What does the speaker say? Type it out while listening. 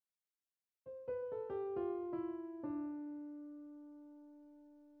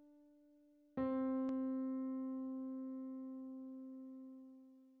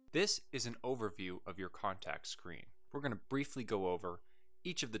This is an overview of your contact screen. We're going to briefly go over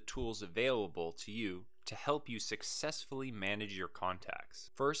each of the tools available to you to help you successfully manage your contacts.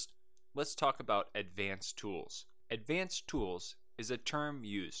 First, let's talk about advanced tools. Advanced tools is a term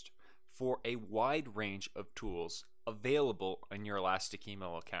used for a wide range of tools available on your Elastic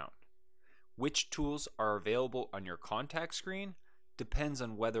Email account. Which tools are available on your contact screen depends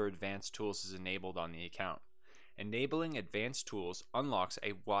on whether Advanced Tools is enabled on the account. Enabling Advanced Tools unlocks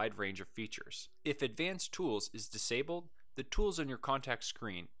a wide range of features. If Advanced Tools is disabled, the tools on your contact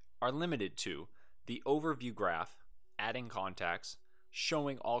screen are limited to the overview graph, adding contacts,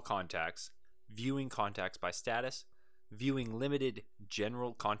 showing all contacts, viewing contacts by status, viewing limited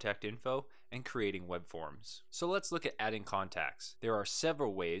general contact info, and creating web forms. So let's look at adding contacts. There are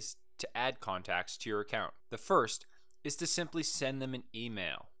several ways to add contacts to your account. The first is to simply send them an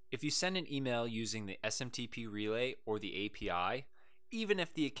email. If you send an email using the SMTP relay or the API, even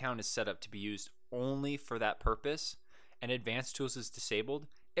if the account is set up to be used only for that purpose and Advanced Tools is disabled,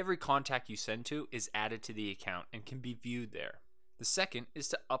 every contact you send to is added to the account and can be viewed there. The second is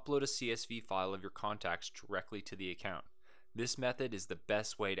to upload a CSV file of your contacts directly to the account. This method is the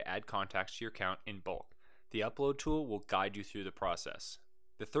best way to add contacts to your account in bulk. The upload tool will guide you through the process.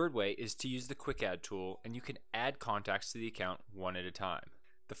 The third way is to use the Quick Add tool, and you can add contacts to the account one at a time.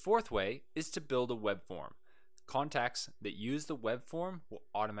 The fourth way is to build a web form. Contacts that use the web form will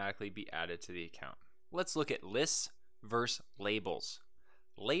automatically be added to the account. Let's look at lists versus labels.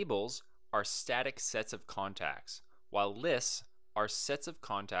 Labels are static sets of contacts, while lists are sets of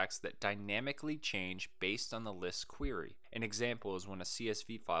contacts that dynamically change based on the list query. An example is when a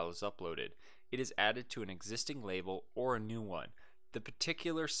CSV file is uploaded, it is added to an existing label or a new one. The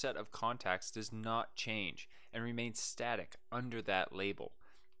particular set of contacts does not change and remains static under that label.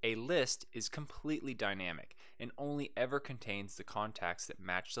 A list is completely dynamic and only ever contains the contacts that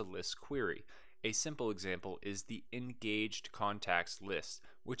match the list query. A simple example is the engaged contacts list,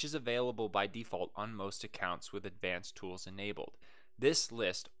 which is available by default on most accounts with Advanced Tools enabled. This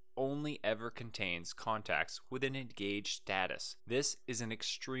list only ever contains contacts with an engaged status. This is an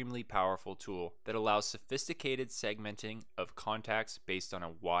extremely powerful tool that allows sophisticated segmenting of contacts based on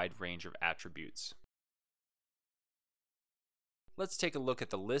a wide range of attributes. Let's take a look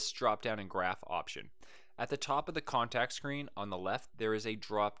at the List drop-down and Graph option. At the top of the contact screen on the left, there is a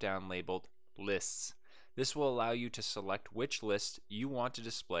drop-down labeled Lists. This will allow you to select which list you want to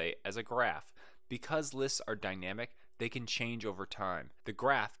display as a graph. Because lists are dynamic, they can change over time. The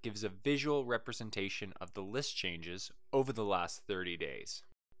graph gives a visual representation of the list changes over the last 30 days.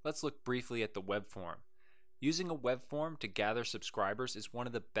 Let's look briefly at the web form. Using a web form to gather subscribers is one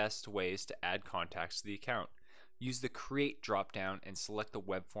of the best ways to add contacts to the account. Use the Create dropdown and select the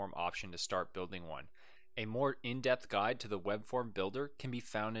web form option to start building one. A more in-depth guide to the web form builder can be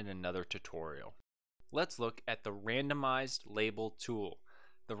found in another tutorial. Let's look at the Randomized Label tool.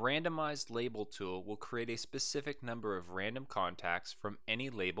 The Randomized Label tool will create a specific number of random contacts from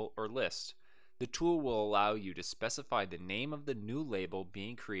any label or list. The tool will allow you to specify the name of the new label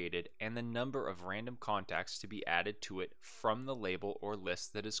being created and the number of random contacts to be added to it from the label or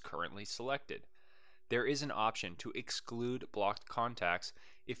list that is currently selected. There is an option to exclude blocked contacts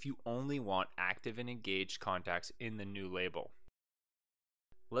if you only want active and engaged contacts in the new label.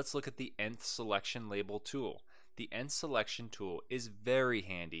 Let's look at the Nth Selection Label tool. The Nth Selection tool is very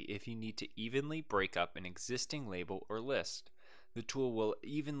handy if you need to evenly break up an existing label or list. The tool will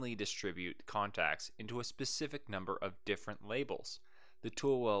evenly distribute contacts into a specific number of different labels. The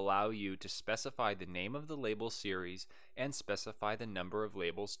tool will allow you to specify the name of the label series and specify the number of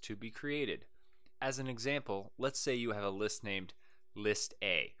labels to be created. As an example, let's say you have a list named List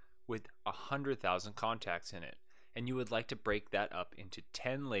A with 100,000 contacts in it, and you would like to break that up into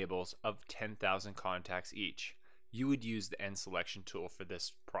 10 labels of 10,000 contacts each. You would use the Nth Selection tool for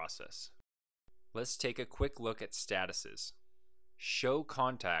this process. Let's take a quick look at statuses. Show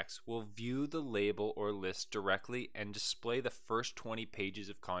Contacts will view the label or list directly and display the first 20 pages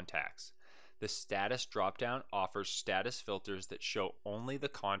of contacts. The Status dropdown offers status filters that show only the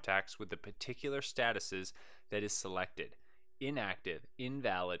contacts with the particular statuses that is selected. Inactive,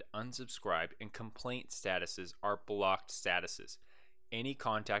 invalid, unsubscribed, and complaint statuses are blocked statuses. Any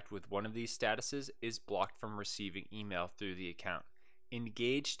contact with one of these statuses is blocked from receiving email through the account.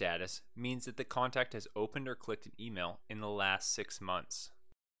 Engaged status means that the contact has opened or clicked an email in the last 6 months.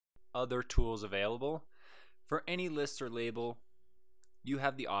 Other tools available. For any list or label, you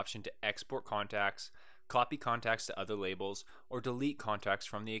have the option to export contacts, copy contacts to other labels, or delete contacts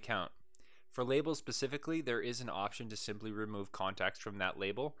from the account. For labels specifically, there is an option to simply remove contacts from that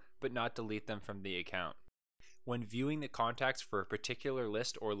label, but not delete them from the account. When viewing the contacts for a particular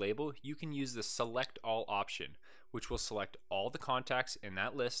list or label, you can use the Select All option, which will select all the contacts in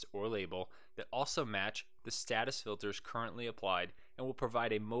that list or label that also match the status filters currently applied and will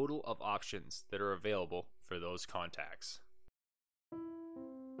provide a modal of options that are available for those contacts.